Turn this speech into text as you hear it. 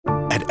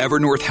At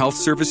Evernorth Health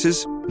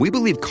Services, we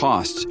believe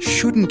costs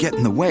shouldn't get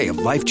in the way of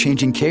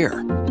life-changing care,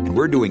 and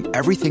we're doing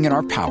everything in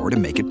our power to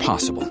make it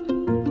possible.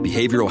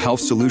 Behavioral health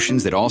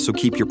solutions that also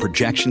keep your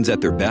projections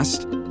at their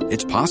best?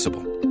 It's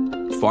possible.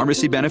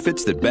 Pharmacy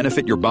benefits that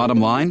benefit your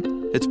bottom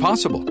line? It's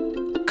possible.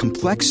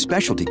 Complex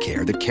specialty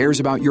care that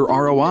cares about your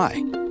ROI?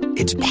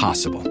 It's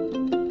possible.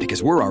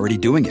 Because we're already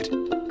doing it.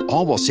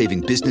 All while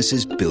saving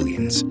businesses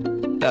billions.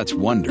 That's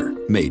Wonder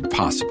made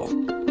possible.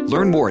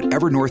 Learn more at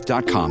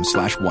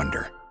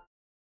evernorth.com/wonder.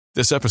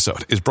 This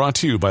episode is brought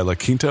to you by La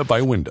Quinta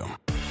by Wyndham.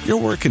 Your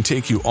work can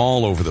take you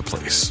all over the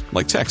place,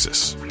 like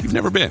Texas. You've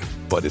never been,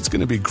 but it's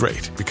going to be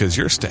great because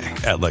you're staying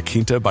at La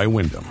Quinta by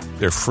Wyndham.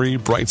 Their free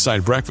Bright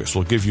Side breakfast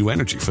will give you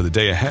energy for the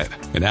day ahead.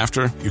 And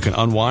after, you can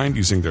unwind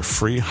using their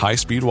free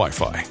high-speed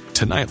Wi-Fi.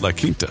 Tonight, La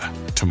Quinta.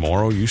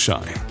 Tomorrow, you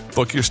shine.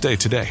 Book your stay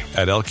today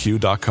at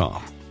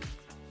LQ.com.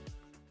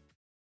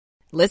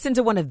 Listen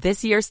to one of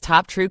this year's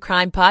top true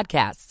crime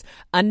podcasts.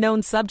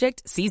 Unknown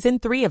Subject, Season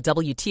 3 of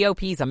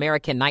WTOP's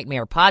American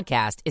Nightmare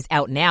podcast is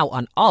out now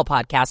on all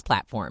podcast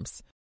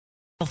platforms.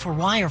 For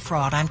wire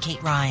fraud, I'm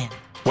Kate Ryan.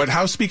 What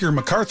House Speaker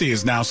McCarthy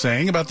is now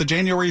saying about the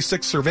January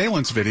 6th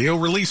surveillance video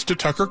released to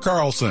Tucker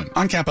Carlson.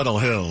 On Capitol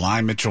Hill,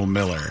 I'm Mitchell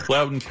Miller.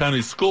 Loudoun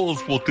County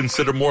Schools will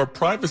consider more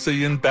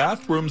privacy in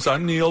bathrooms.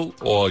 I'm Neil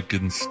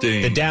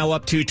Augenstein. The Dow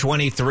up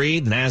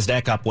 223, the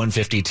NASDAQ up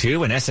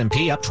 152, and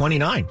S&P up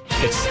 29.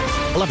 It's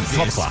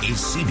 12 o'clock. This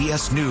is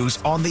CBS News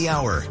on the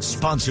Hour,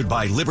 sponsored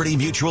by Liberty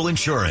Mutual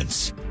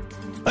Insurance.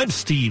 I'm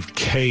Steve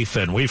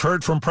Kathan. We've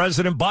heard from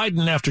President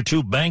Biden after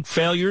 2 bank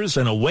failures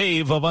and a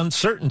wave of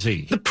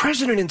uncertainty. The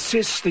president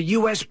insists the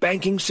U.S.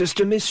 banking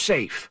system is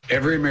safe.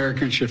 Every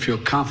American should feel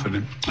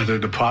confident that their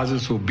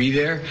deposits will be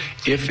there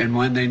if and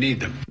when they need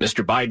them.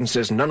 Mr. Biden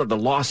says none of the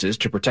losses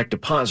to protect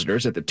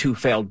depositors at the 2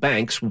 failed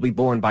banks will be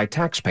borne by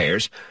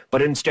taxpayers,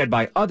 but instead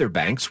by other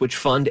banks which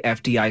fund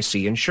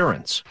FDIC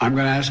insurance. I'm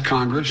going to ask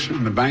Congress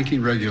and the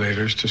banking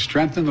regulators to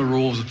strengthen the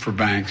rules for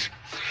banks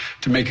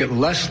to make it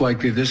less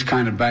likely this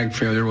kind of bank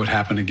failure would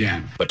happen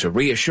again. But to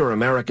reassure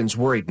Americans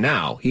worried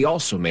now, he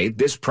also made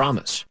this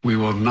promise. We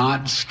will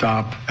not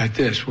stop at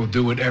this. We'll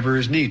do whatever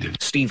is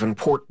needed. Stephen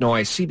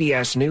Portnoy,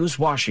 CBS News,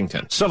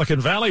 Washington. Silicon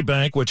Valley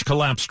Bank, which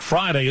collapsed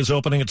Friday, is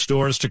opening its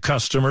doors to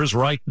customers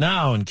right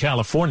now in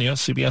California.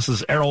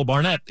 CBS's Errol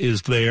Barnett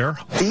is there.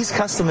 These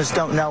customers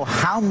don't know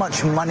how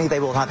much money they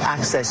will have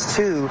access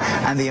to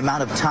and the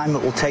amount of time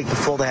it will take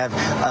before they have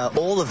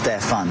all of their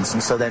funds.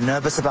 And so they're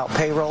nervous about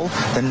payroll.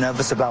 They're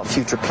nervous about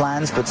future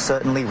plans, but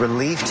certainly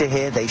relieved to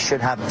hear they should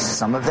have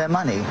some of their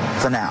money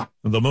for now.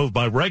 The move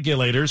by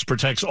regulators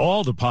protects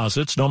all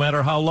deposits, no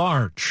matter how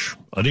large.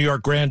 A New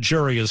York grand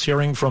jury is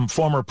hearing from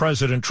former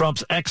President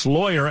Trump's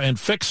ex-lawyer and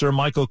fixer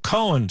Michael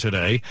Cohen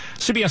today.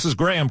 CBS's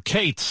Graham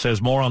Cates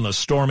has more on the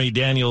Stormy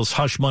Daniels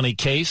hush money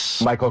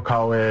case. Michael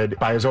Cohen,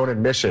 by his own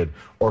admission,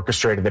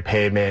 orchestrated the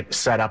payment,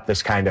 set up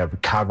this kind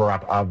of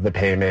cover-up of the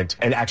payment,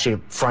 and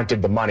actually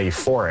fronted the money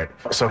for it.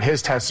 So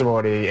his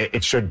testimony,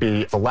 it should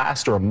be the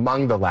last or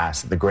among the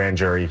last that the grand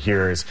jury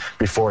hears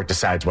before it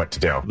decides what to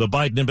do. The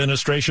Biden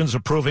administration's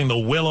approving the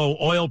Willow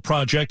Oil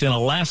Project in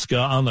Alaska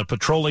on the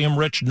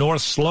petroleum-rich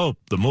North Slope.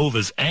 The move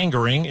is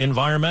angering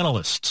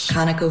environmentalists.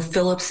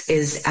 ConocoPhillips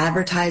is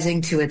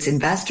advertising to its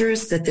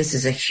investors that this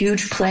is a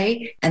huge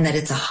play and that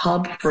it's a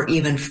hub for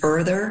even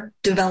further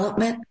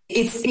development.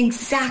 It's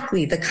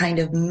exactly the kind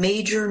of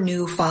major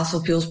new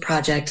fossil fuels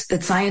project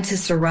that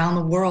scientists around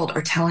the world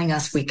are telling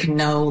us we can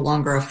no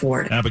longer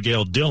afford.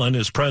 Abigail Dillon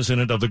is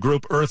president of the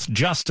group Earth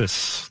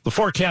Justice. The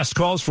forecast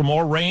calls for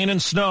more rain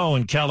and snow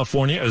in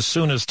California as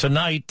soon as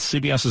tonight.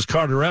 CBS's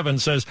Carter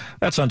Evans says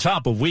that's on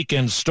top of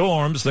weekend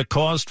storms that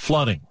caused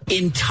flooding.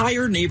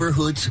 Entire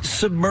neighborhoods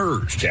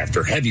submerged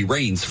after heavy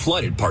rains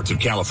flooded parts of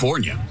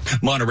California.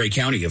 Monterey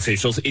County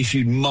officials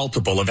issued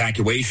multiple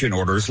evacuation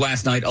orders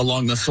last night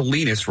along the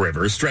Salinas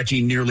River,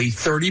 stretching nearly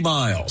 30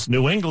 miles.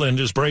 New England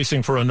is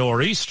bracing for a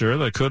nor'easter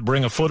that could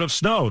bring a foot of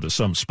snow to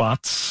some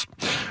spots.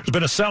 There's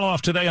been a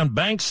sell-off today on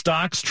bank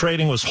stocks.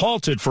 Trading was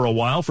halted for a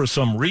while for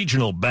some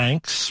regional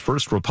banks.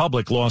 First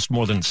Republic lost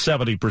more than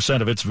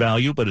 70% of its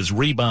value, but has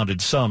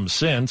rebounded some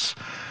since.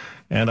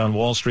 And on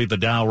Wall Street, the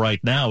Dow right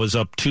now is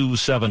up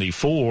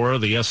 274.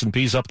 The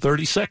S&P's up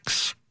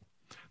 36.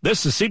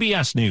 This is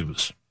CBS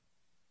News.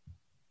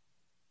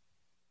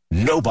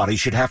 Nobody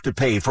should have to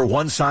pay for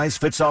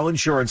one-size-fits-all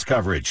insurance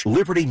coverage.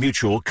 Liberty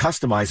Mutual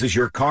customizes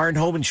your car and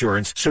home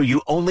insurance so you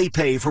only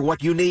pay for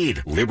what you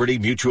need. Liberty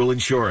Mutual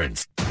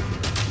Insurance.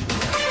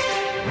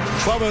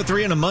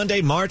 12:03 on a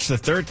Monday, March the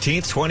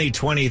 13th,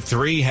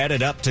 2023.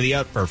 Headed up to the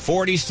upper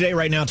 40s today.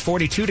 Right now it's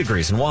 42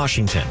 degrees in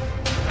Washington.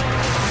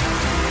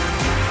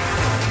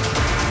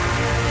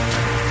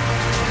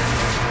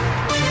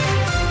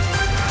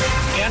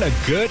 A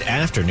good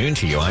afternoon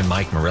to you. I'm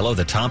Mike Murillo.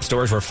 The top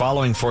stories we're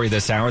following for you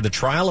this hour. The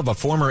trial of a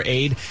former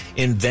aide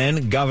in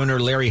then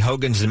Governor Larry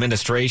Hogan's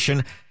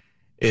administration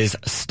is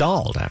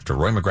stalled after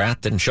Roy McGrath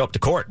didn't show up to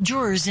court.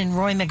 Jurors in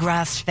Roy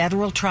McGrath's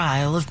federal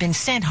trial have been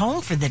sent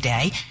home for the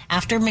day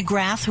after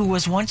McGrath, who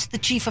was once the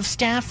chief of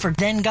staff for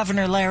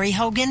then-Governor Larry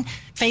Hogan,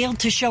 failed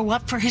to show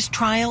up for his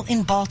trial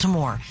in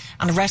Baltimore.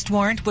 An arrest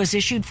warrant was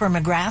issued for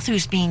McGrath,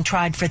 who's being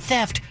tried for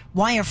theft,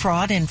 wire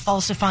fraud, and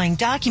falsifying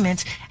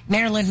documents.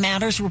 Maryland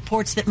Matters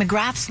reports that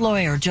McGrath's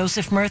lawyer,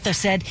 Joseph Murtha,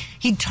 said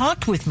he'd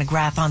talked with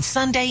McGrath on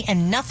Sunday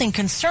and nothing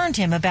concerned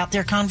him about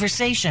their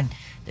conversation.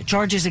 The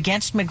charges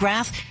against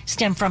McGrath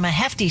stem from a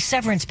hefty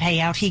severance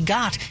payout he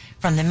got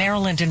from the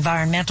Maryland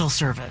Environmental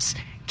Service.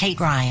 Kate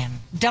Ryan,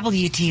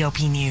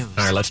 WTOP News.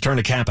 All right, let's turn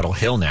to Capitol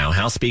Hill now.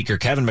 House Speaker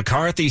Kevin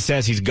McCarthy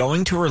says he's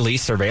going to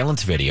release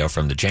surveillance video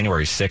from the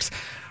January 6th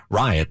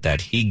riot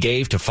that he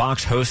gave to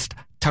Fox host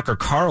Tucker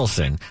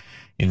Carlson.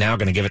 He's now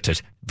going to give it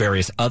to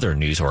various other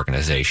news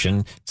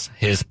organizations.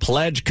 His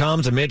pledge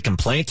comes amid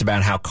complaints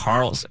about how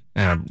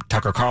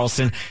Tucker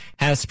Carlson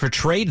has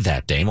portrayed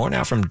that day. More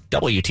now from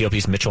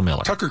WTOP's Mitchell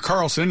Miller. Tucker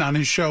Carlson on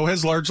his show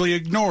has largely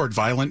ignored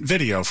violent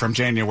video from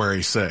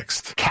January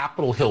 6th.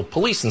 Capitol Hill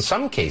police, in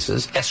some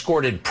cases,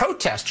 escorted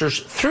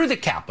protesters through the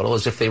Capitol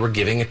as if they were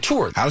giving a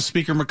tour. House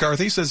Speaker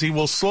McCarthy says he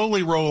will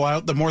slowly roll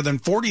out the more than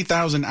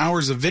 40,000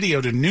 hours of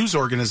video to news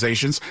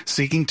organizations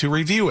seeking to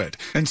review it.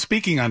 And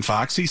speaking on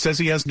Fox, he says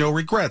he has no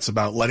regrets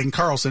about letting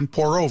Carlson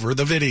pour over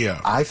the video.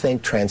 I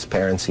think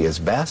transparency is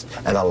best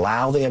and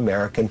allow the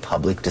American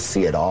public to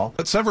see it all.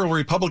 But several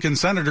Republican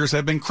senators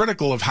have been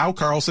critical of how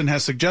Carlson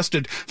has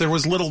suggested there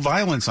was little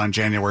violence on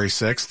January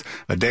 6th,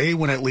 a day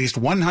when at least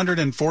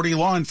 140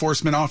 law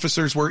enforcement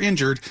officers were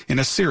injured in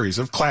a series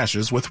of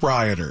clashes with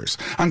rioters.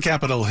 On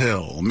Capitol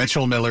Hill,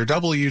 Mitchell Miller,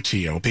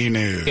 WTOP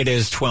News. It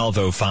is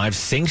 12:05.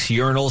 Sinks,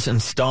 urinals, and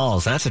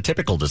stalls. That's a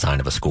typical design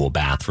of a school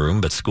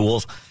bathroom, but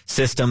school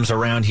systems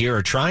around here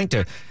are trying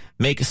to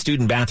make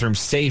student bathrooms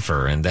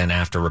safer. And then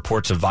after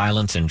reports of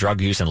violence and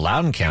drug use in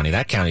Loudoun County,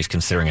 that county is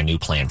considering a new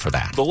plan for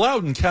that. The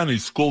Loudoun County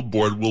School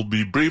Board will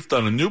be briefed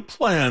on a new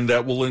plan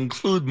that will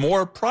include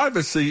more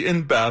privacy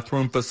in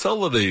bathroom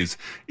facilities.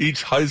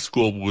 Each high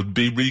school would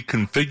be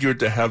reconfigured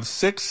to have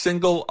 6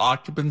 single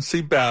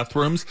occupancy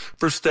bathrooms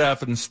for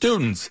staff and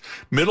students.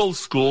 Middle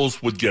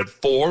schools would get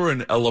 4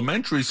 and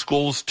elementary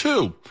schools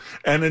 2.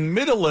 And in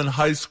middle and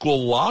high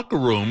school locker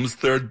rooms,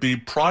 there'd be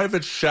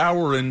private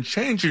shower and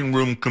changing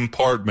room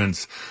compartments.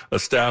 A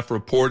staff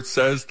report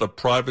says the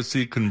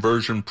privacy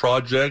conversion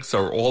projects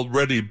are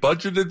already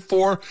budgeted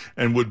for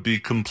and would be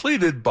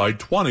completed by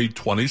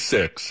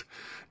 2026.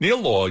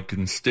 Neil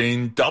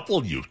Augenstein,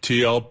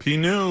 WTOP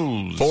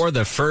News. For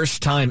the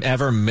first time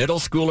ever, middle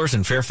schoolers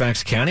in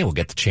Fairfax County will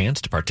get the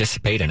chance to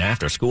participate in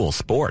after-school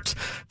sports.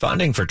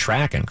 Funding for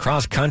track and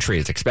cross-country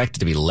is expected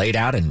to be laid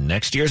out in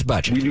next year's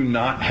budget. We do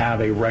not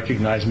have a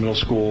recognized middle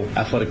school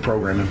athletic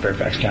program in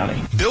Fairfax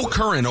County. Bill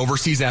Curran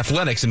oversees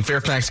athletics in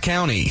Fairfax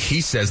County.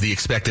 He says the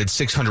expected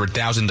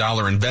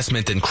 $600,000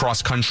 investment in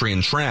cross-country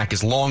and track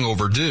is long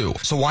overdue.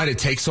 So why did it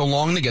take so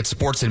long to get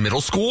sports in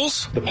middle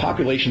schools? The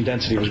population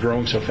density was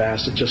growing so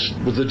fast, it just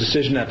was the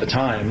decision at the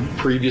time.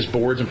 Previous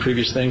boards and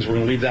previous things, we're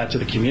going to leave that to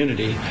the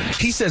community.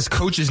 He says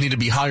coaches need to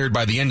be hired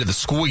by the end of the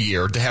school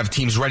year to have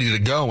teams ready to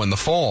go in the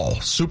fall.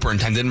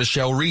 Superintendent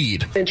Michelle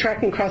Reed. In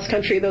track and cross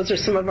country, those are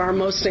some of our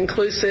most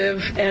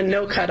inclusive and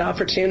no-cut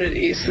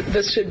opportunities.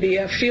 This should be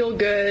a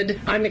feel-good.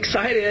 I'm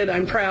excited.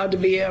 I'm proud to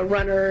be a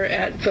runner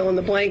at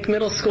fill-in-the-blank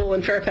middle school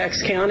in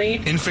Fairfax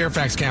County. In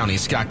Fairfax County,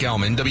 Scott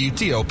Gelman,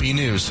 WTOP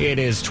News. It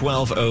is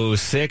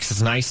 12:06.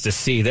 It's nice to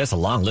see this. A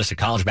long list of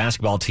college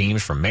basketball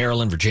teams from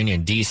Maryland, Virginia,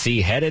 and D.C.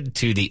 headed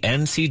to the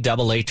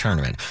NCAA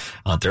tournament.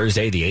 On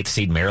Thursday, the 8th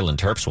seed Maryland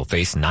Terps will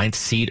face 9th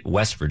seed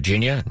West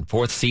Virginia, and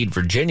 4th seed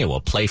Virginia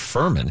will play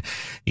Furman.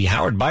 The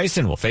Howard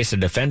Bison will face a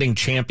defending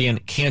champion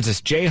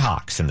Kansas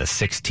Jayhawks in the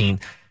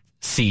 16th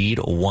seed,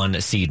 1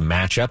 seed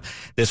matchup.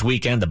 This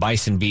weekend, the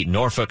Bison beat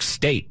Norfolk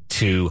State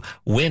to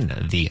win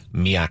the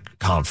MEAC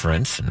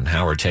conference. And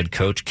Howard's head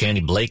coach Kenny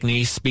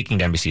Blakeney speaking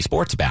to NBC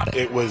Sports about it.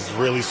 It was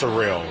really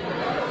surreal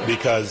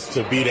because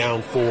to be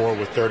down 4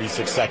 with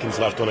 36 seconds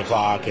left on the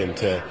clock and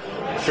to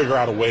figure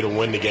out a way to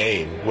win the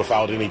game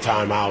without any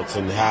timeouts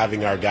and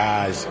having our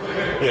guys,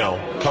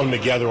 come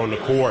together on the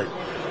court,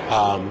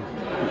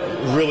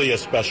 really a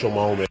special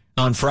moment.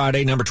 On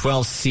Friday, number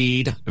 12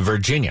 seed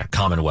Virginia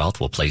Commonwealth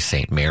will play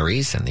St.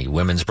 Mary's, and the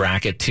women's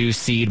bracket 2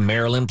 seed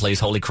Maryland plays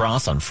Holy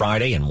Cross on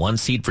Friday, and 1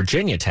 seed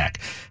Virginia Tech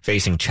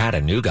facing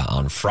Chattanooga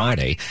on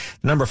Friday.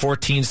 Number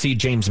 14 seed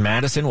James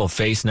Madison will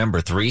face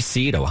number 3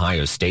 seed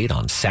Ohio State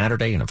on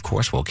Saturday, and of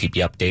course we'll keep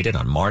you updated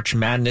on March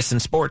Madness in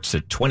sports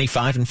at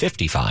 25 and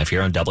 55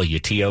 here on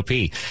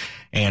WTOP.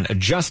 And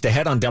just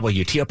ahead on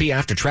WTOP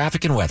after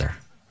traffic and weather.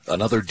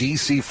 Another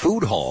D.C.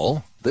 food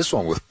hall, this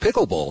one with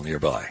pickleball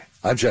nearby.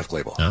 I'm Jeff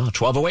Clable.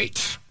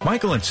 12:08.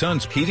 Michael &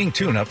 Son's heating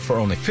tune-up for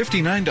only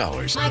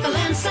 $59.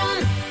 Michael &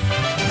 Son.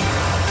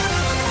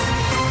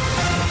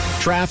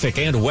 Traffic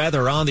and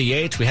weather on the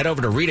 8th. We head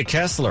over to Rita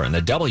Kessler in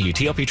the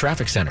WTOP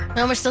Traffic Center.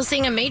 Well, we're still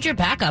seeing a major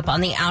backup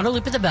on the outer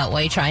loop of the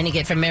Beltway trying to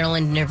get from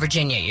Maryland to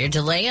Virginia. Your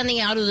delay on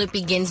the outer loop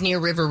begins near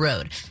River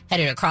Road,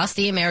 headed across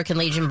the American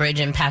Legion Bridge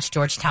and past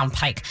Georgetown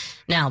Pike.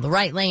 Now, the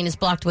right lane is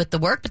blocked with the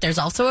work, but there's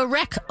also a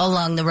wreck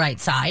along the right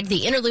side.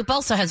 The inner loop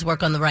also has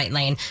work on the right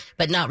lane,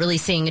 but not really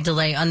seeing a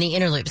delay on the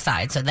inner loop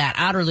side. So that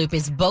outer loop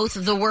is both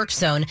the work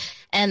zone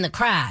and the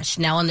crash.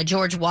 Now, on the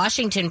George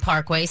Washington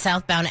Parkway,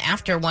 southbound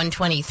after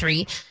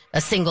 123, a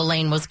single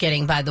lane was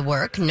getting by the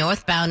work.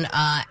 Northbound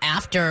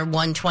after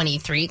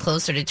 123,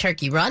 closer to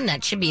Turkey Run,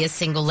 that should be a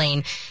single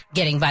lane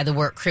getting by the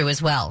work crew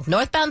as well.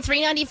 Northbound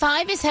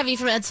 395 is heavy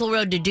from Edsel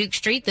Road to Duke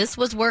Street. This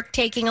was work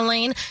taking a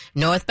lane.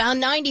 Northbound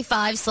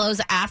 95 slows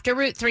after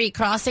Route 3,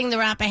 crossing the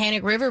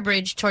Rappahannock River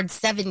Bridge towards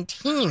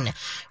 17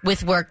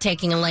 with work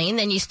taking a lane.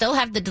 Then you still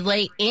have the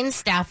delay in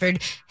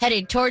Stafford,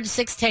 headed towards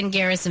 610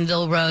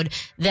 Garrisonville Road,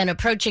 then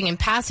approaching and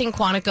passing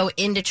Quantico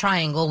into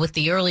Triangle with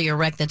the earlier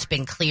wreck that's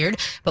been cleared.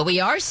 But we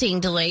are seeing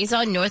delays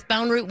on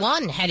northbound Route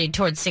 1 headed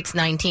towards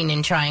 619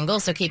 in Triangle,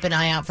 so keep an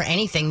eye out for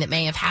anything that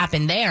may have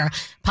happened there,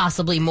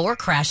 possibly more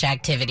crash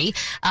activity.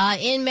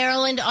 In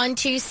Maryland on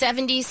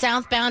 270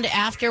 southbound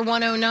after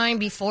 109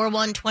 before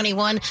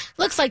 121,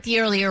 looks like the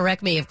earlier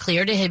wreck may have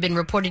cleared. It had been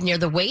reported near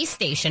the way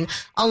station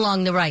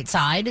along the right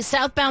side.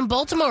 Southbound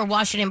Baltimore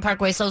Washington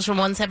Parkway slows from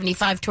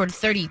 175 toward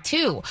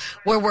 32,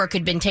 where work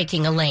had been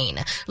taking a lane.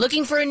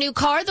 Looking for a new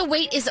car? The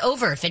wait is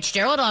over.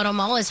 Fitzgerald Auto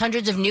Mall has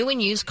hundreds of new and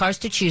used cars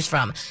to choose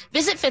from.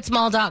 Visit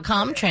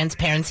fitzmall.com.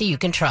 Transparency you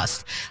can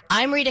trust.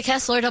 I'm Rita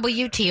Kessler,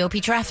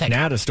 WTOP Traffic.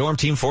 Now to Storm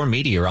Team 4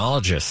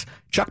 meteorologist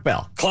Chuck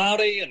Bell.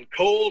 Cloudy and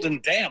cold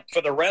and damp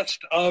for the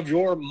rest of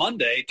your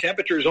Monday.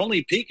 Temperatures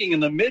only peaking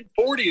in the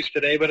mid-40s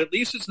today, but at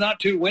least it's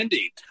not too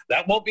windy.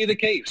 That won't be the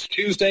case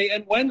Tuesday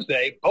and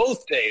Wednesday.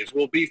 Both days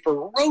will be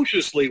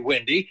ferociously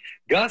windy.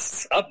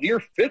 Gusts up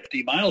near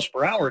 50 miles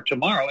per hour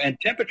tomorrow, and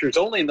temperatures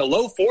only in the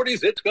low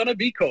 40s. It's going to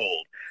be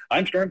cold.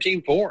 I'm Storm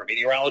Team 4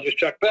 meteorologist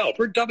Chuck Bell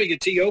for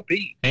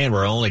WTOP. And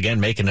we're only again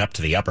making up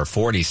to the upper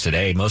 40s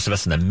today. Most of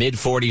us in the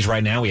mid-40s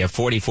right now. We have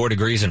 44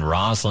 degrees in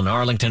Roslyn,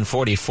 Arlington,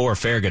 44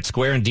 Farragut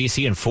Square in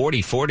D.C., and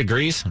 44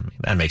 degrees,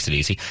 that makes it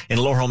easy, in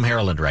Lorholm,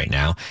 Maryland right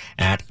now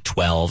at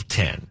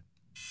 12:10.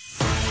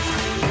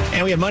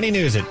 And we have money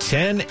news at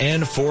 10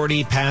 and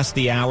 40 past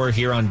the hour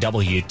here on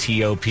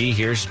WTOP.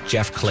 Here's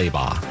Jeff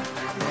Claybaugh.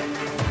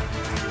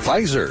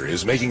 Pfizer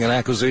is making an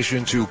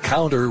acquisition to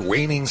counter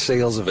waning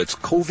sales of its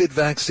COVID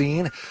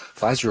vaccine.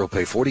 Pfizer will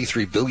pay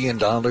 $43 billion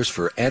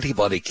for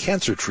antibody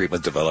cancer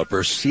treatment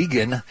developer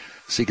Seagen.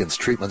 Seagen's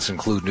treatments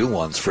include new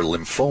ones for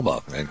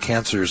lymphoma and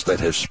cancers that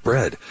have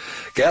spread.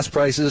 Gas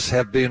prices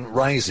have been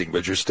rising,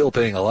 but you're still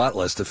paying a lot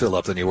less to fill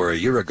up than you were a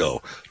year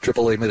ago.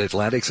 AAA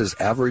Mid-Atlantic's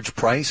average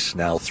price,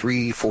 now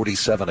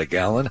 $3.47 a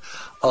gallon,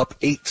 up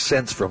 8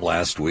 cents from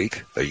last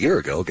week. A year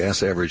ago,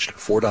 gas averaged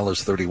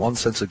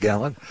 $4.31 a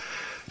gallon.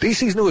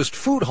 D.C.'s newest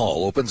food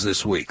hall opens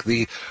this week,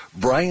 the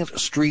Bryant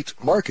Street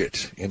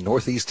Market in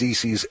Northeast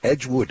D.C.'s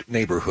Edgewood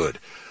neighborhood.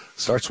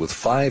 Starts with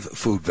 5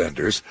 food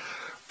vendors.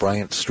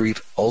 Bryant Street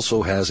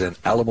also has an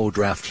Alamo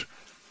Draft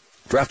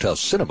House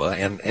Cinema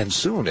and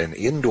soon an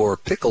indoor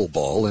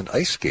pickleball and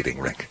ice skating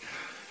rink.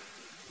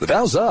 The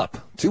Dow's up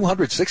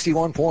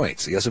 261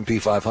 points. The S&P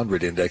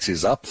 500 index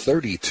is up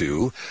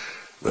 32.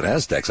 The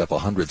Nasdaq's up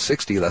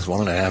 160. That's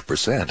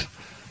 1.5%.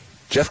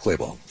 Jeff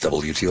Claybaugh,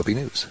 WTOP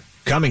News.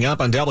 Coming up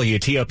on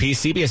WTOP,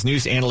 CBS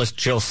News analyst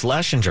Jill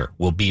Schlesinger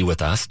will be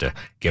with us to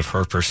give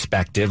her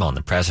perspective on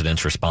the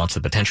president's response to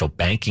the potential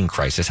banking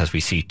crisis as we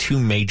see 2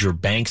 major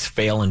banks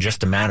fail in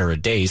just a matter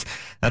of days.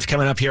 That's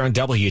coming up here on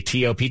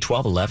WTOP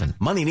 1211.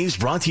 Money News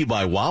brought to you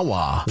by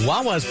Wawa.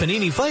 Wawa's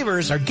panini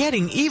flavors are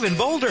getting even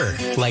bolder,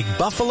 like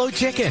buffalo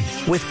chicken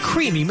with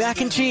creamy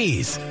mac and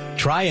cheese.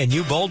 Try a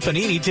new bold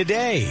panini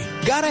today.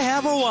 Gotta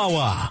have a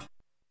Wawa.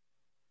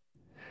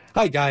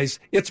 Hi guys,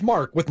 it's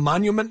Mark with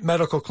Monument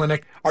Medical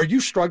Clinic. Are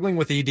you struggling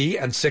with ED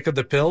and sick of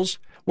the pills?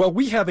 Well,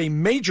 we have a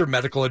major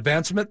medical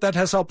advancement that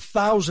has helped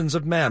thousands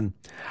of men.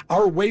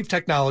 Our WAVE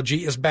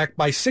technology is backed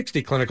by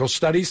 60 clinical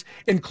studies,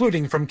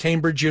 including from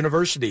Cambridge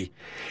University.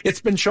 It's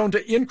been shown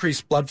to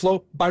increase blood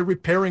flow by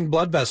repairing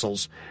blood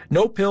vessels.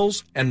 No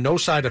pills and no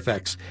side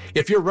effects.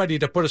 If you're ready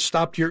to put a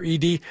stop to your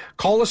ED,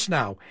 call us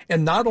now.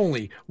 And not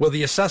only will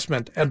the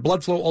assessment and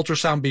blood flow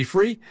ultrasound be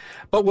free,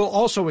 but we'll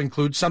also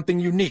include something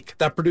unique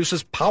that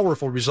produces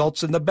powerful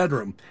results in the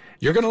bedroom.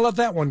 You're going to love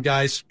that one,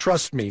 guys.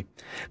 Trust me.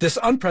 This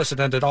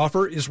unprecedented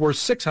offer is worth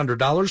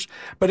 $600,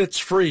 but it's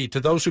free to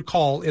those who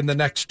call in the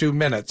next 2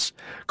 minutes.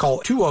 Call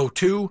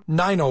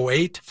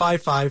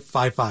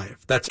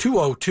 202-908-5555. That's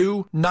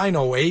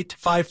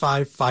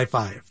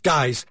 202-908-5555.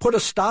 Guys, put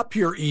a stop to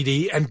your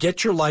ED and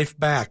get your life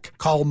back.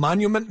 Call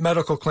Monument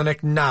Medical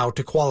Clinic now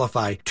to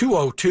qualify.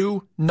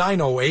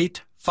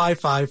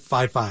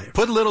 202-908-5555.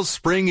 Put a little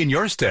spring in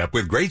your step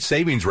with great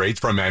savings rates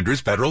from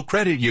Andrews Federal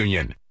Credit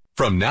Union.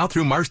 From now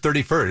through March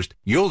 31st,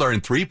 you'll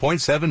earn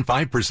 3.75%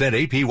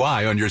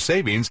 APY on your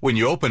savings when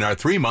you open our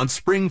 3-month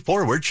Spring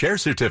Forward Share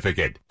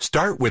Certificate.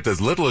 Start with as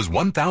little as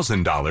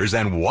 $1,000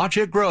 and watch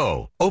it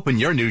grow. Open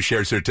your new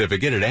share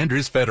certificate at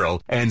Andrews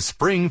Federal and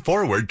spring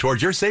forward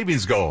towards your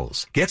savings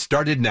goals. Get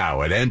started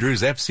now at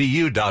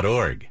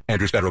andrewsfcu.org.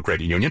 Andrews Federal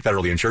Credit Union,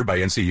 federally insured by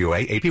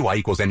NCUA. APY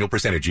equals annual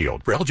percentage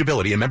yield. For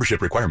eligibility and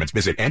membership requirements,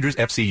 visit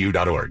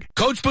andrewsfcu.org.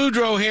 Coach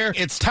Boudreaux here.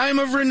 It's time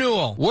of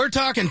renewal. We're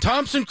talking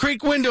Thompson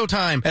Creek window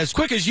time. As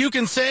quick as you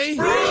can say,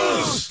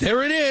 Bruce!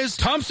 There it is.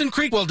 Thompson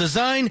Creek will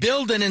design,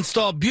 build, and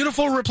install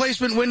beautiful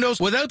replacement windows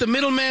without the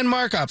middleman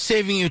markup,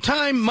 saving you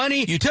time,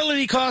 money,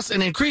 utility costs,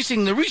 and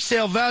increasing the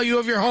resale value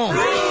of your home.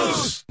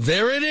 Bruce!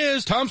 There it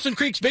is. Thompson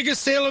Creek's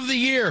biggest sale of the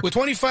year with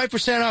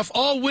 25% off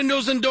all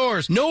windows and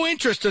doors. No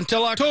interest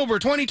until October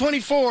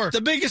 2024.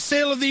 The biggest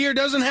sale of the year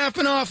doesn't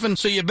happen often,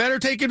 so you better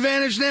take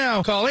advantage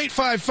now. Call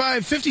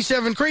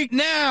 855-57-CREEK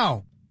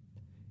now.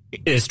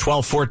 It is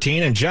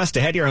 12:14, and just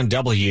ahead here on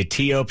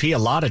WTOP, a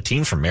lot of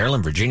teams from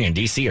Maryland, Virginia, and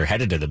D.C. are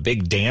headed to the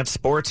big dance.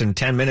 Sports in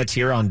 10 minutes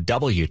here on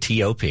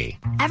WTOP.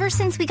 Ever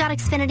since we got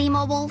Xfinity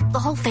Mobile, the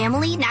whole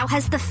family now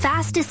has the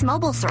fastest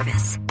mobile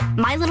service.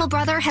 My little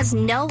brother has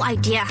no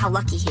idea how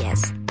lucky he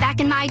is. Back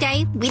in my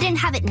day, we didn't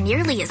have it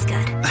nearly as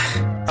good.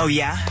 Oh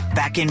yeah?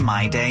 Back in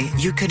my day,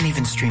 you couldn't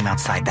even stream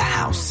outside the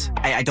house.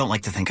 I don't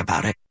like to think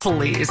about it.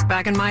 Please,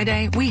 back in my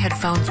day, we had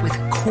phones with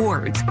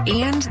cords,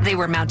 and they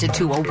were mounted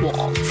to a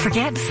wall.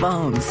 Forget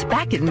phones.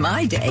 Back in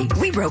my day,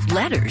 we wrote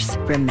letters.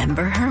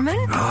 Remember, Herman?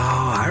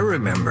 Oh, I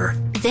remember.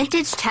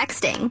 Vintage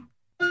texting.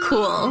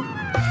 Cool.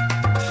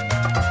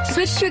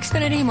 Switch to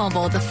Xfinity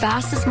Mobile, the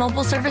fastest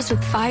mobile service with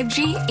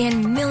 5G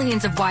and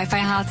millions of Wi-Fi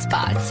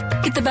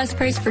hotspots. Get the best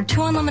price for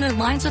 2 unlimited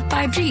lines with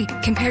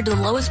 5G compared to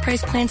the lowest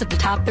price plans of the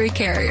top 3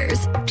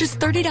 carriers. Just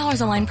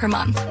 $30 a line per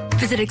month.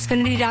 Visit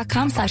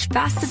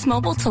Xfinity.com/fastest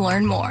mobile to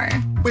learn more.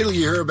 Wait till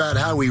you hear about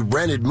how we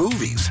rented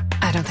movies.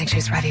 I don't think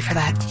she's ready for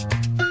that.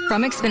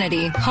 From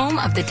Xfinity, home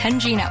of the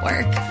 10G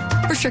network.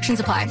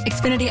 Restrictions apply.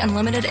 Xfinity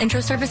Unlimited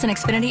intro service and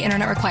Xfinity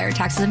Internet required.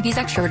 Taxes and fees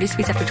extra. Reduced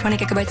speeds after 20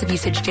 gigabytes of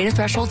usage. Data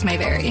thresholds may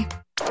vary.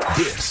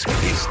 This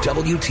is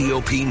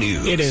WTOP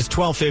News. It is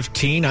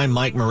 12:15. I'm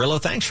Mike Murillo.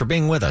 Thanks for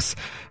being with us.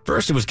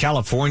 First, it was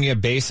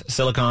California-based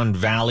Silicon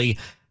Valley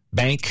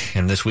Bank,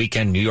 and this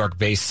weekend, New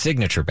York-based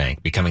Signature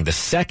Bank becoming the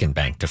second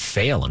bank to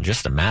fail in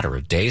just a matter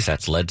of days.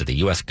 That's led to the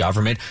U.S.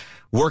 government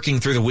working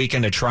through the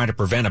weekend to try to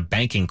prevent a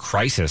banking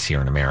crisis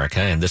here in America.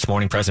 And this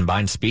morning, President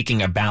Biden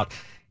speaking about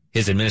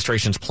his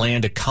administration's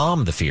plan to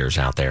calm the fears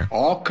out there.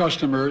 All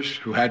customers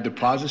who had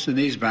deposits in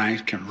these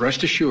banks can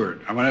rest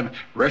assured. I want to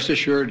rest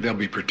assured they'll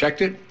be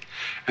protected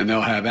and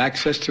they'll have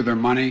access to their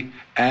money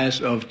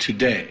as of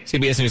today.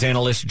 CBS News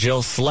analyst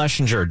Jill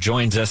Schlesinger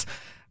joins us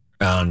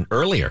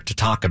earlier to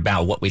talk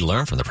about what we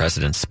learned from the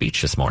president's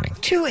speech this morning.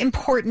 2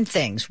 important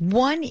things.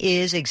 One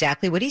is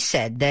exactly what he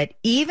said, that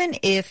even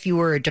if you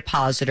were a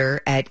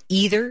depositor at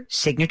either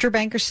Signature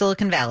Bank or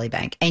Silicon Valley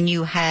Bank and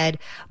you had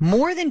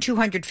more than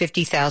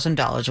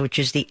 $250,000, which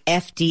is the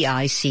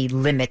FDIC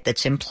limit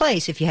that's in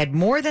place, if you had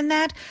more than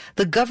that,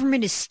 the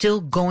government is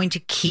still going to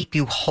keep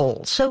you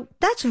whole. So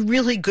that's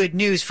really good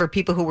news for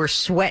people who were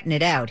sweating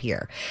it out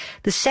here.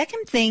 The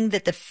second thing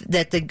that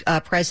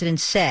the president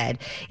said,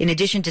 in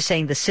addition to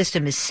saying the system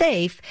is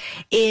safe,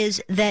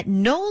 is that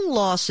no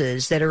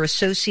losses that are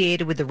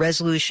associated with the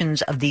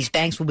resolutions of these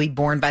banks will be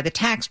borne by the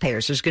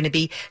taxpayers. There's going to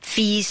be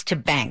fees to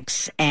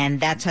banks, and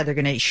that's how they're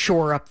going to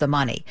shore up the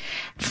money.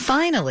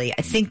 Finally,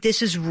 I think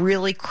this is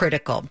really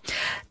critical.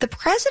 The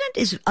president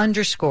is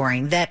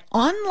underscoring that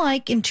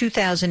unlike in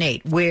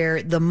 2008,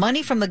 where the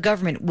money from the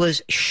government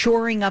was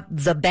shoring up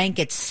the bank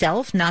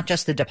itself, not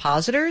just the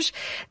depositors,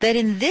 that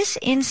in this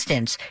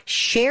instance,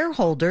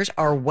 shareholders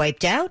are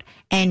wiped out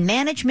and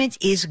management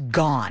is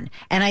gone.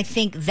 And I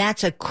think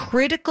that's a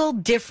critical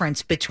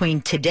difference between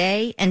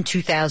today and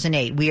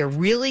 2008. We are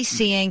really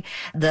seeing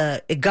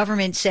the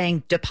government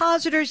saying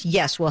depositors,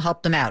 yes, we'll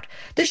help them out.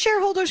 The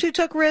shareholders who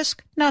took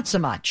risk, not so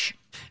much.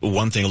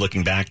 One thing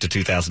looking back to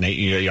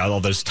 2008,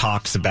 all those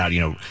talks about,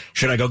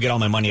 should I go get all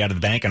my money out of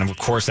the bank? And of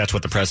course, that's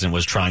what the president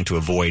was trying to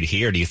avoid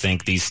here. Do you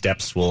think these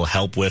steps will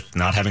help with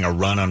not having a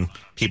run on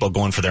people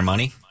going for their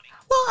money?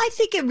 Well, I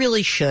think it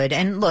really should.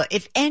 And look,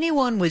 if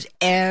anyone was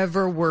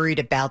ever worried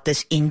about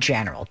this in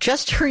general,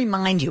 just to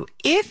remind you,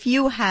 if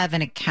you have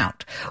an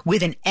account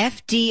with an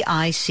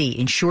FDIC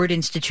insured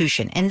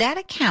institution and that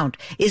account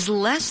is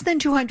less than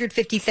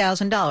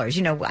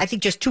 $250,000, I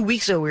think just 2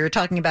 weeks ago we were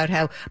talking about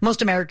how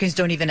most Americans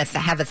don't even have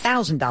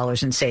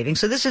 $1,000 in savings.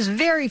 So this is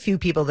very few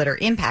people that are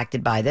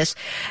impacted by this,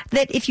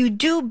 that if you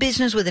do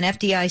business with an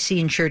FDIC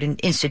insured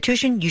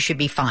institution, you should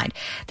be fine.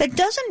 That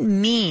doesn't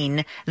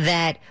mean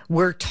that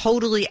we're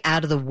totally out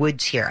out of the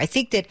woods here. I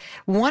think that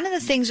one of the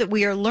things that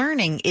we are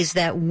learning is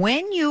that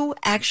when you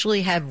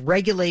actually have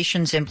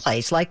regulations in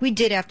place, like we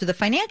did after the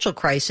financial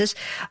crisis,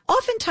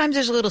 oftentimes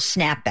there's a little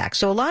snapback.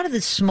 So a lot of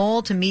the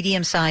small to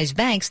medium-sized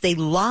banks, they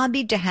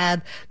lobbied to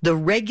have the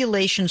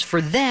regulations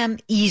for them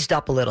eased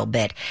up a little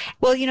bit.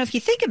 Well, if you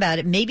think about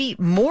it, maybe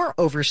more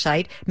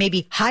oversight,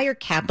 maybe higher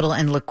capital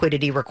and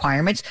liquidity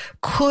requirements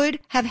could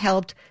have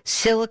helped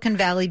Silicon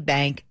Valley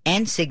Bank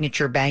and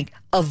Signature Bank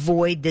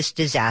avoid this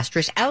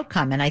disastrous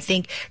outcome. And I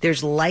think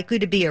there's likely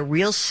to be a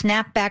real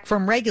snapback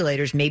from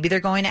regulators. Maybe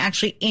they're going to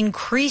actually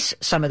increase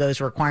some of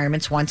those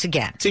requirements once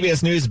again.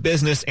 CBS News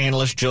business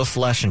analyst Jill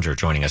Schlesinger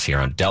joining us here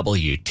on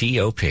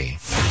WTOP.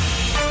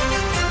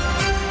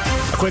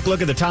 A quick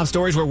look at the top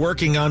stories we're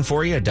working on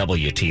for you at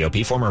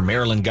WTOP. Former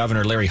Maryland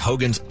Governor Larry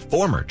Hogan's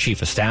former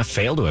chief of staff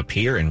failed to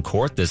appear in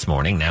court this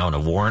morning. Now a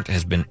warrant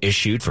has been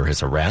issued for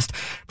his arrest.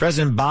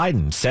 President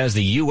Biden says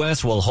the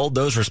U.S. will hold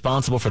those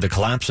responsible for the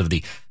collapse of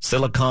the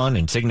Silicon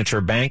and Signature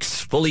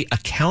banks fully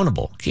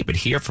accountable. Keep it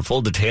here for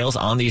full details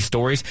on these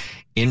stories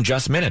in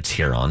just minutes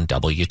here on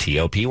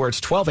WTOP, where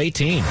it's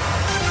 12:18.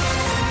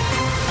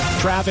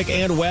 Traffic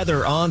and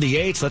weather on the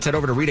 8s. Let's head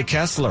over to Rita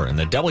Kessler in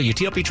the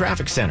WTOP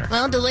Traffic Center.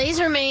 Well, delays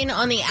remain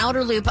on the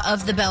outer loop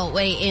of the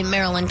Beltway in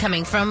Maryland,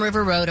 coming from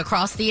River Road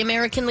across the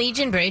American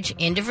Legion Bridge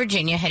into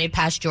Virginia, headed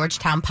past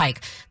Georgetown Pike.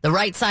 The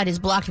right side is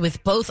blocked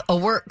with both a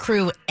work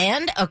crew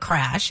and a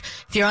crash.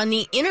 If you're on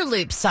the inner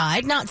loop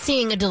side, not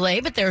seeing a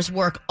delay, but there's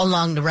work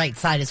along the right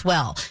side as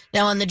well.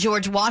 Now on the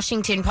George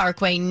Washington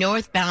Parkway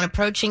northbound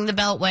approaching the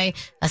Beltway,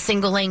 a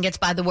single lane gets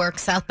by the work.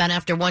 Southbound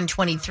after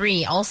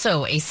 123,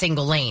 also a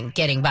single lane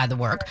getting by the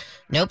work.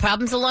 No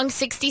problems along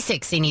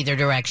 66 in either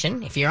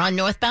direction. If you're on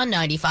northbound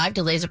 95,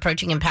 delays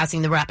approaching and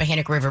passing the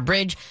Rappahannock River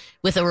Bridge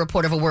with a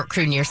report of a work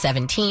crew near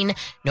 17.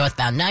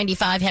 Northbound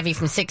 95, heavy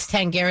from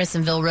 610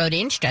 Garrisonville Road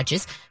in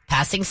stretches,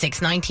 passing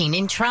 619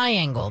 in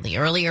Triangle. The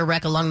earlier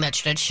wreck along that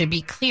stretch should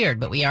be cleared,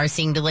 but we are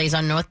seeing delays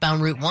on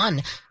northbound Route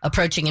 1,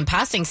 approaching and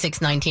passing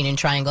 619 in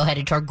Triangle,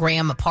 headed toward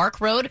Graham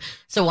Park Road,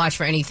 so watch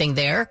for anything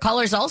there.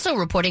 Callers also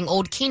reporting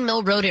Old Keene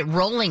Mill Road at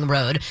Rolling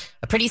Road.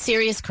 A pretty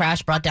serious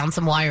crash brought down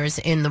some wires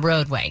in the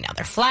roadway. Now,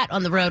 they're flat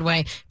on the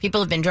roadway. People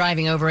have been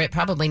driving over it.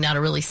 Probably not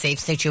a really safe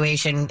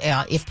situation.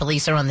 If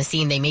police are on the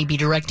scene, they may be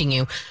directing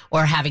you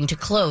or having to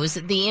close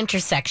the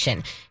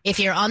intersection. If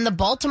you're on the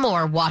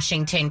Baltimore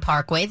Washington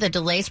Parkway, the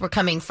delays were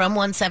coming from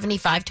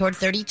 175 toward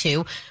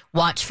 32.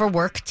 Watch for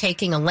work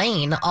taking a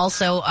lane.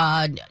 Also,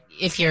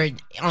 if you're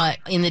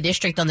in the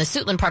district on the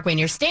Suitland Parkway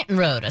near Stanton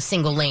Road, a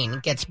single lane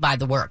gets by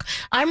the work.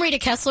 I'm Rita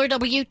Kessler,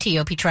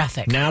 WTOP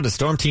Traffic. Now to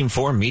Storm Team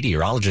 4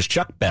 meteorologist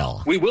Chuck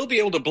Bell. We will be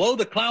able to blow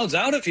the clouds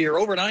out of here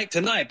overnight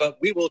tonight, but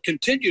we will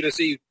continue to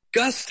see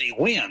gusty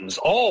winds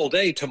all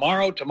day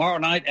tomorrow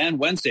night, and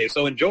Wednesday.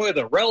 So enjoy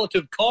the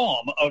relative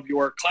calm of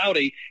your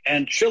cloudy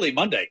and chilly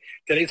Monday.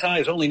 Today's high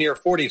is only near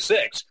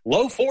 46.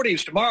 Low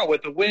 40s tomorrow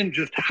with the wind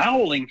just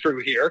howling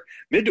through here.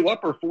 Mid to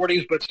upper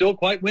 40s, but still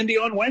quite windy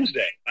on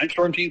Wednesday. I'm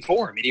Storm Team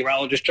 4,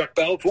 meteorologist Chuck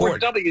Bell for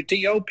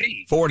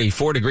WTOP.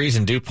 44 degrees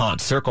in DuPont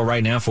Circle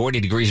right now,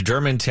 40 degrees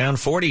Germantown,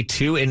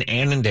 42 in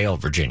Annandale,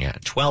 Virginia.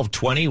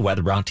 1220,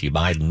 weather brought to you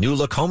by New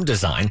Look Home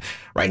Design.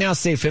 Right now,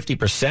 save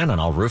 50% on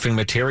all roofing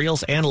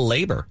materials and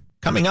labor.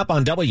 Coming up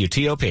on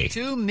WTOP.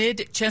 2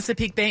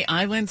 mid-Chesapeake Bay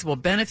islands will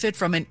benefit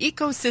from an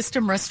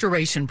ecosystem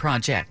restoration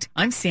project.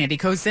 I'm Sandy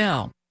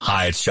Kozel.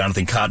 Hi, it's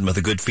Jonathan Cotton with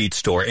the Good Feet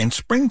Store, and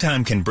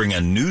springtime can bring a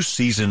new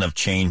season of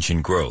change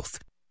and growth.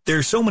 There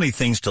are so many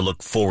things to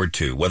look forward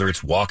to, whether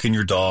it's walking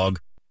your dog,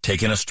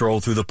 taking a stroll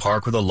through the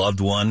park with a loved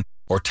one,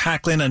 or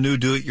tackling a new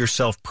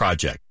do-it-yourself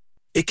project.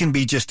 It can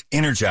be just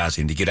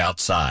energizing to get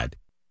outside.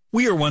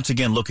 We are once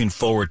again looking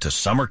forward to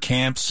summer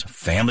camps,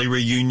 family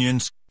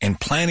reunions, and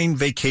planning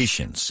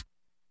vacations.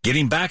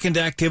 Getting back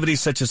into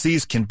activities such as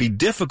these can be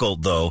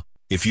difficult, though,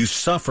 if you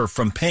suffer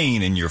from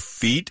pain in your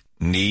feet,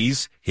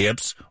 knees,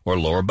 hips, or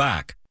lower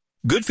back.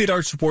 Good Feet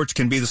Arch Supports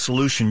can be the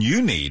solution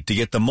you need to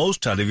get the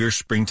most out of your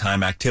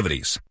springtime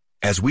activities.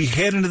 As we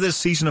head into this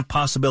season of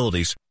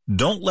possibilities,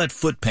 don't let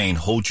foot pain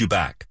hold you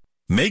back.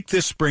 Make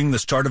this spring the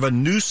start of a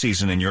new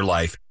season in your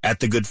life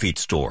at the Good Feet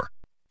Store.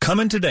 Come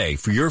in today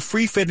for your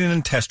free fitting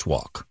and test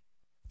walk.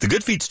 The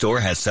Good Feet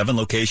Store has 7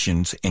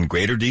 locations in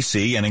Greater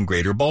D.C. and in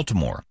Greater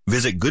Baltimore.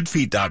 Visit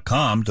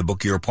goodfeet.com to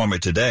book your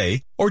appointment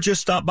today or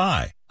just stop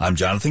by. I'm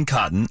Jonathan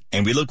Cotton,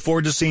 and we look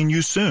forward to seeing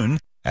you soon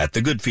at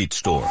the Good Feet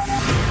Store.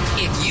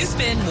 If you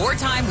spend more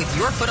time with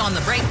your foot on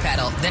the brake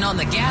pedal than on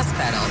the gas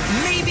pedal,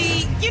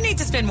 maybe you need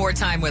to spend more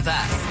time with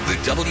us.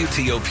 The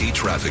WTOP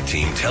traffic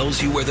team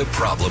tells you where the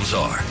problems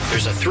are.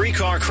 There's a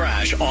 3-car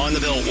crash on the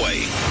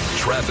Beltway.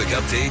 Traffic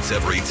updates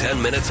every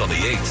 10 minutes on the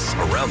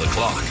 8s, around the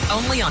clock.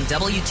 Only on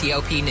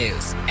WTOP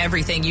News.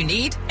 Everything you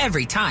need,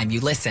 every time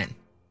you listen.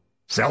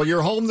 Sell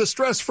your home the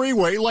stress-free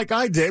way like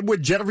I did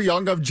with Jennifer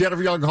Young of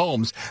Jennifer Young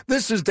Homes.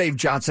 This is Dave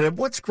Johnson, and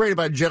what's great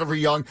about Jennifer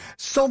Young,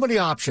 so many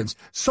options,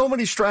 so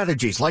many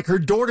strategies, like her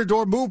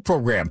door-to-door move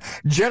program.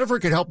 Jennifer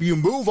can help you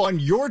move on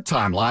your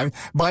timeline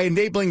by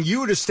enabling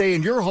you to stay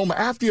in your home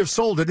after you've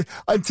sold it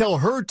until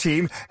her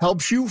team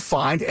helps you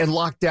find and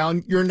lock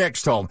down your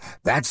next home.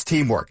 That's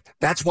teamwork.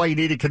 That's why you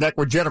need to connect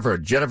with Jennifer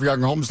at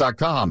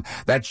JenniferYoungHomes.com.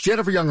 That's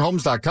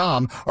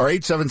JenniferYoungHomes.com or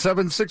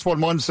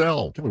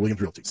 877-611-SELL. Keller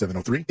Williams Realty,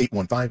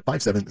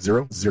 703-815-5700.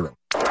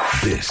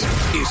 This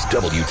is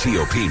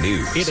WTOP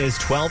News. It is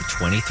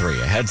 12:23.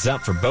 A heads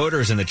up for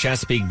boaters in the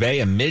Chesapeake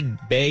Bay. A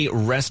mid-bay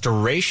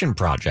restoration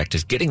project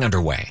is getting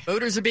underway.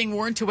 Boaters are being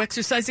warned to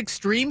exercise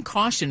extreme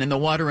caution in the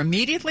water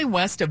immediately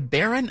west of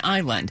Barren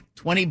Island.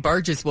 20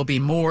 barges will be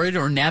moored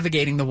or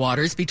navigating the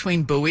waters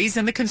between buoys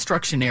and the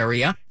construction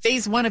area.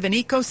 Phase 1 of an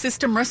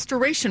ecosystem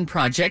restoration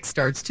project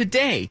starts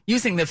today,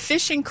 using the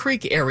Fishing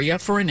Creek area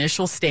for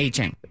initial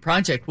staging. The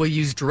project will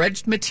use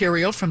dredged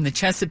material from the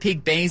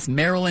Chesapeake Bay's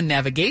Maryland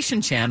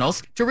navigation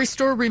channels to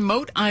restore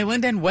remote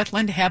island and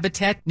wetland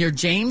habitat near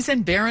James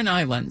and Barren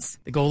Islands.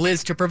 The goal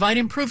is to provide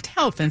improved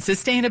health and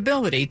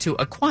sustainability to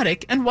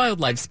aquatic and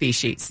wildlife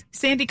species.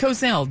 Sandy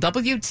Kozel,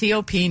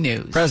 WTOP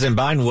News. President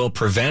Biden will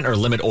prevent or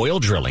limit oil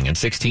drilling in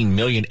 16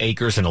 million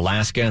acres in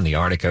Alaska and the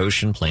Arctic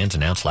Ocean. Plans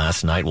announced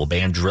last night will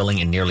ban drilling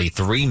in nearly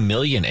 3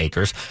 million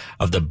acres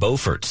of the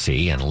Beaufort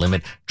Sea and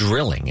limit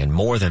drilling in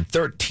more than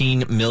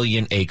 13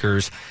 million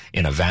acres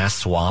in a vast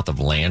swath of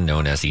land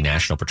known as the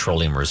National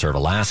Petroleum Reserve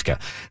Alaska.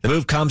 The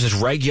move comes as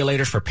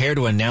regulators prepare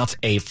to announce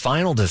a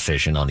final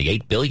decision on the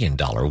 $8 billion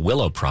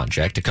Willow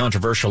Project, a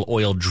controversial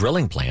oil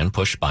drilling plan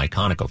pushed by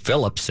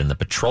ConocoPhillips in the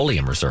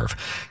Petroleum Reserve.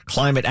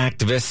 Climate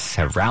activists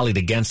have rallied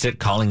against it,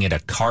 calling it a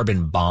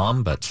carbon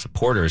bomb, but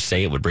supporters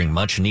say it would bring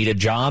much-needed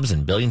jobs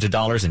and billions of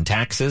dollars in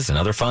taxes and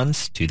other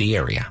funds to the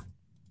area.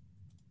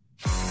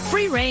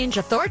 Free range,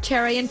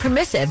 authoritarian,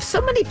 permissive, so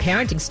many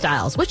parenting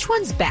styles. Which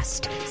one's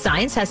best?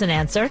 Science has an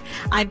answer.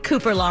 I'm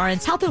Cooper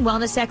Lawrence, health and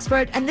wellness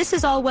expert, and this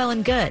is all well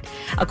and good.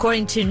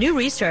 According to new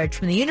research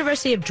from the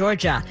University of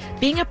Georgia,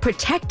 being a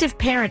protective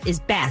parent is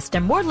best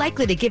and more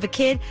likely to give a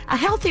kid a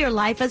healthier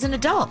life as an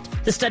adult.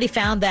 The study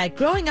found that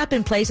growing up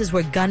in places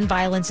where gun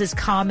violence is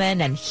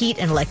common and heat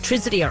and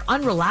electricity are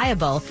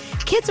unreliable,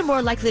 kids are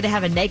more likely to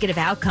have a negative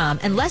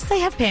outcome unless they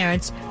have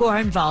parents who are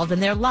involved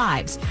in their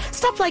lives.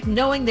 Stuff like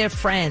knowing their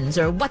friends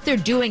or what they're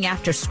doing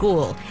after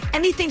school.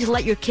 Anything to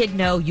let your kid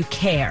know you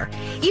care.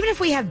 Even if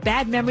we have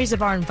bad memories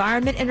of our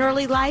environment in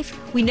early life,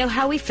 we know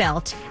how we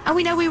felt and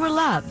we know we were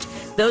loved.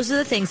 Those are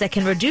the things that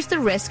can reduce the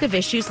risk of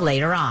issues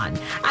later on.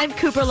 I'm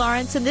Cooper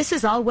Lawrence, and this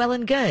is all well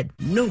and good.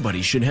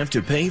 Nobody should have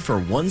to pay for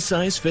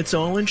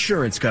one-size-fits-all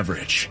insurance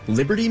coverage.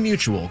 Liberty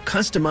Mutual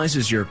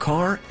customizes your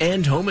car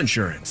and home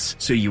insurance,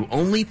 so you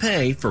only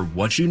pay for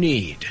what you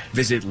need.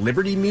 Visit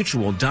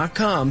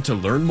libertymutual.com to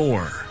learn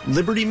more.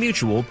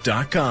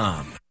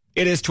 libertymutual.com.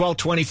 It is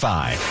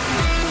 12:25.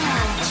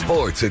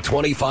 Sports at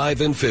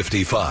 25 and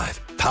 55.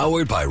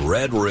 Powered by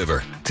Red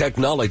River.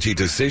 Technology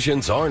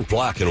decisions aren't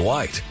black and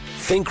white.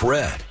 Think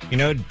red. You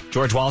know,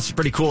 George Wallace, it's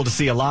pretty cool to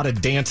see a lot of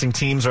dancing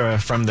teams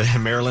from the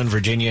Maryland,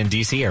 Virginia, and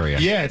D.C. area.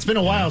 Yeah, it's been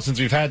a while since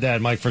we've had that,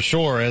 Mike, for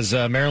sure. As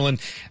Maryland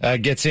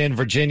gets in,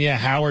 Virginia,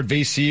 Howard,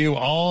 VCU,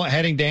 all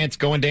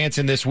going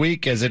dancing this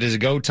week as it is a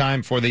go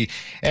time for the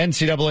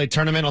NCAA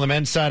tournament. On the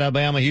men's side,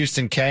 Alabama,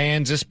 Houston,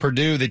 Kansas,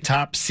 Purdue, the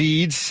top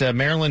seeds.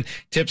 Maryland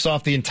tips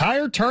off the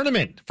entire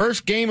tournament.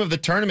 First game of the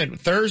tournament,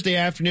 Thursday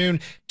afternoon,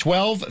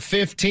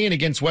 12:15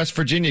 against West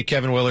Virginia,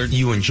 Kevin Willard.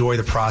 You enjoy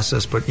the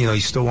process, but, you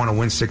still want to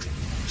win six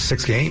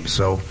games.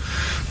 So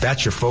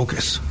that's your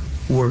focus.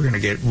 We're going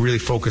to get really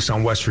focused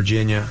on West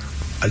Virginia.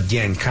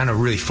 Again, kind of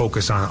really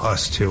focus on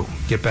us too.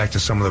 Get back to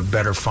some of the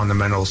better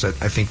fundamentals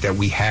that I think that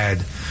we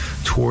had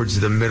towards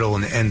the middle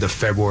and end of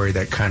February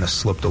that kind of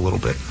slipped a little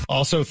bit.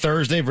 Also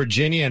Thursday,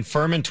 Virginia and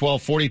Furman,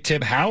 12:40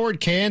 tip. Howard,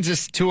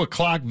 Kansas, 2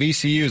 o'clock.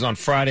 VCU's on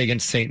Friday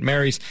against St.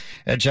 Mary's.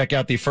 Check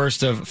out the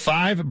first of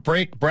 5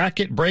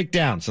 bracket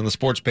breakdowns on the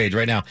sports page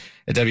right now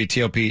at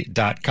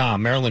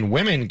WTOP.com. Maryland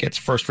women gets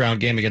first round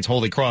game against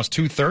Holy Cross,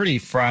 2:30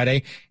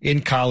 Friday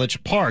in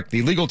College Park.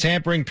 The legal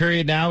tampering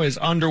period now is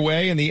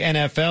underway in the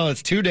NFL.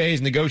 It's 2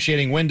 days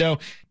negotiating window.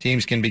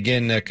 Teams can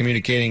begin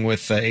communicating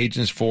with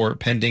agents for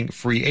pending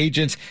free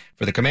agents.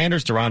 For the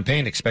Commanders, Deron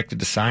Payne expected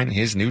to sign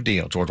his new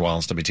deal. George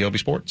Wallace, WTOP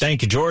Sports.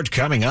 Thank you, George.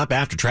 Coming up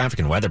after traffic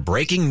and weather,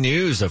 breaking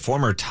news: a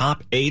former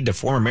top aide to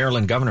former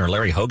Maryland Governor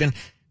Larry Hogan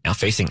now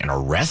facing an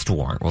arrest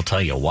warrant. We'll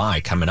tell you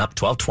why coming up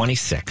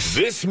 12:26.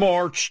 This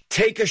March,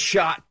 take a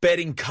shot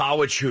betting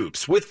college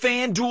hoops with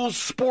FanDuel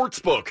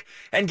Sportsbook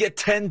and get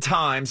 10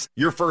 times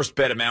your first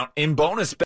bet amount in bonus bet.